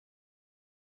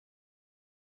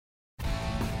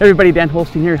Hey everybody, Dan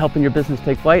Holstein here, helping your business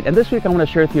take flight. And this week I want to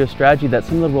share with you a strategy that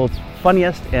some of the world's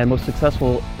funniest and most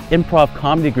successful improv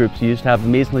comedy groups use to have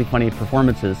amazingly funny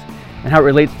performances, and how it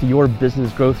relates to your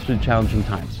business growth through challenging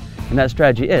times. And that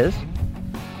strategy is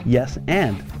yes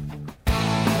and.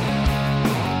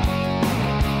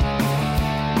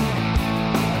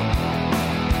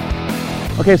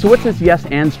 Okay, so what's this yes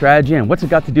and strategy, and what's it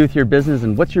got to do with your business,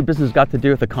 and what's your business got to do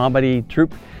with a comedy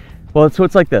troupe? Well, so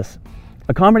it's like this.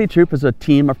 A comedy troupe is a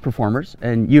team of performers,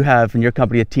 and you have in your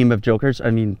company a team of jokers,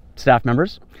 staff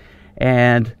members.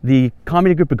 And the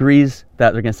comedy group agrees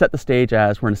that they're going to set the stage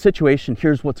as we're in a situation,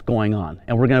 here's what's going on,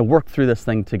 and we're going to work through this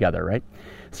thing together, right?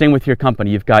 Same with your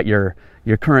company. You've got your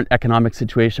current economic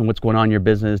situation, what's going on in your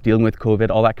business, dealing with COVID,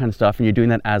 all that kind of stuff, and you're doing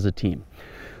that as a team.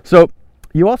 So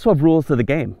you also have rules of the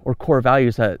game, or core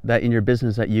values that in your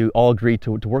business that you all agree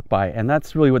to work by, and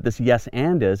that's really what this yes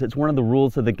and is. It's one of the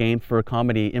rules of the game for a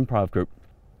comedy improv group.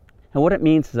 And what it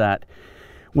means is that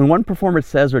when one performer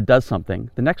says or does something,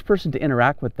 the next person to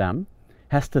interact with them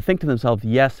has to think to themselves,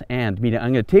 yes and, meaning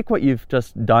I'm going to take what you've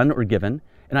just done or given,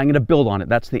 and I'm going to build on it.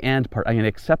 That's the and part. I'm going to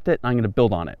accept it, and I'm going to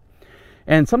build on it.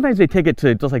 And sometimes they take it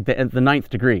to just like the ninth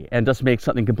degree and just make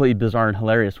something completely bizarre and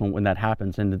hilarious when that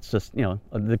happens. And it's just,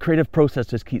 the creative process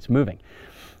just keeps moving.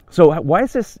 So why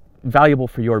is this valuable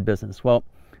for your business? Well,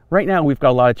 right now we've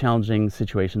got a lot of challenging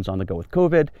situations on the go with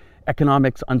COVID,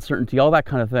 economics, uncertainty, all that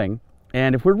kind of thing.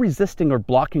 And if we're resisting or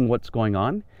blocking what's going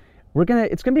on,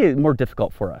 it's going to be more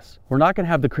difficult for us. We're not going to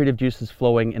have the creative juices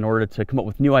flowing in order to come up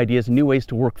with new ideas and new ways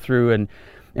to work through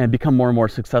and become more and more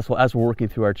successful as we're working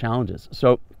through our challenges.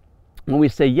 So when we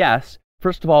say yes,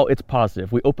 first of all, it's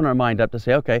positive. We open our mind up to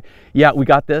say, okay, yeah, we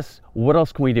got this. What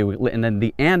else can we do? And then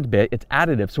the and bit, it's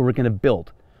additive. So we're going to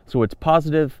build. So it's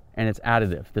positive and it's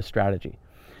additive, this strategy.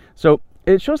 So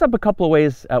it shows up a couple of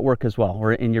ways at work as well,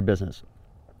 or in your business.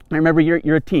 And remember,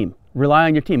 you're a team. Rely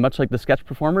on your team, much like the sketch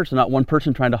performers, not one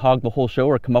person trying to hog the whole show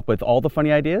or come up with all the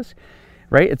funny ideas,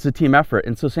 right? It's a team effort.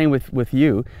 And so same with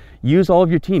you. Use all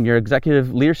of your team, your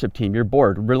executive leadership team, your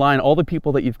board. Rely on all the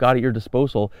people that you've got at your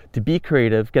disposal to be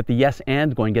creative, get the yes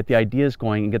and going, get the ideas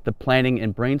going, and get the planning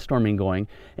and brainstorming going,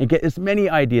 and get as many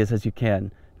ideas as you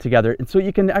can together. And so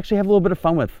you can actually have a little bit of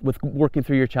fun with working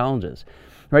through your challenges.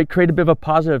 Right? Create a bit of a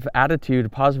positive attitude, a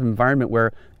positive environment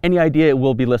where any idea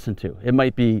will be listened to. It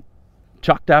might be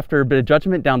chucked after a bit of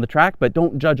judgment down the track, but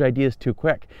don't judge ideas too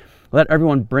quick. Let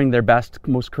everyone bring their best,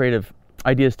 most creative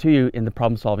ideas to you in the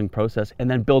problem-solving process, and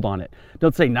then build on it.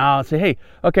 Don't say, nah, say, hey,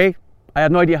 okay, I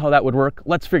have no idea how that would work.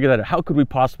 Let's figure that out. How could we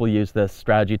possibly use this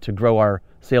strategy to grow our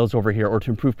sales over here or to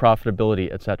improve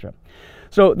profitability, etc.?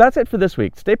 So that's it for this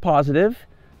week. Stay positive.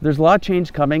 There's a lot of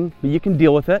change coming, but you can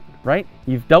deal with it, right?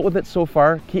 You've dealt with it so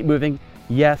far. Keep moving.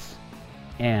 Yes,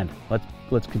 and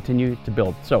let's continue to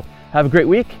build. So have a great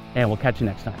week, and we'll catch you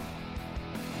next time.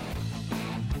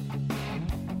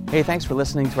 Hey, thanks for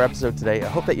listening to our episode today. I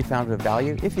hope that you found it of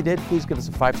value. If you did, please give us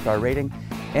a 5-star rating.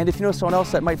 And if you know someone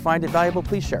else that might find it valuable,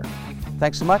 please share.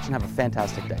 Thanks so much, and have a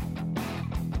fantastic day.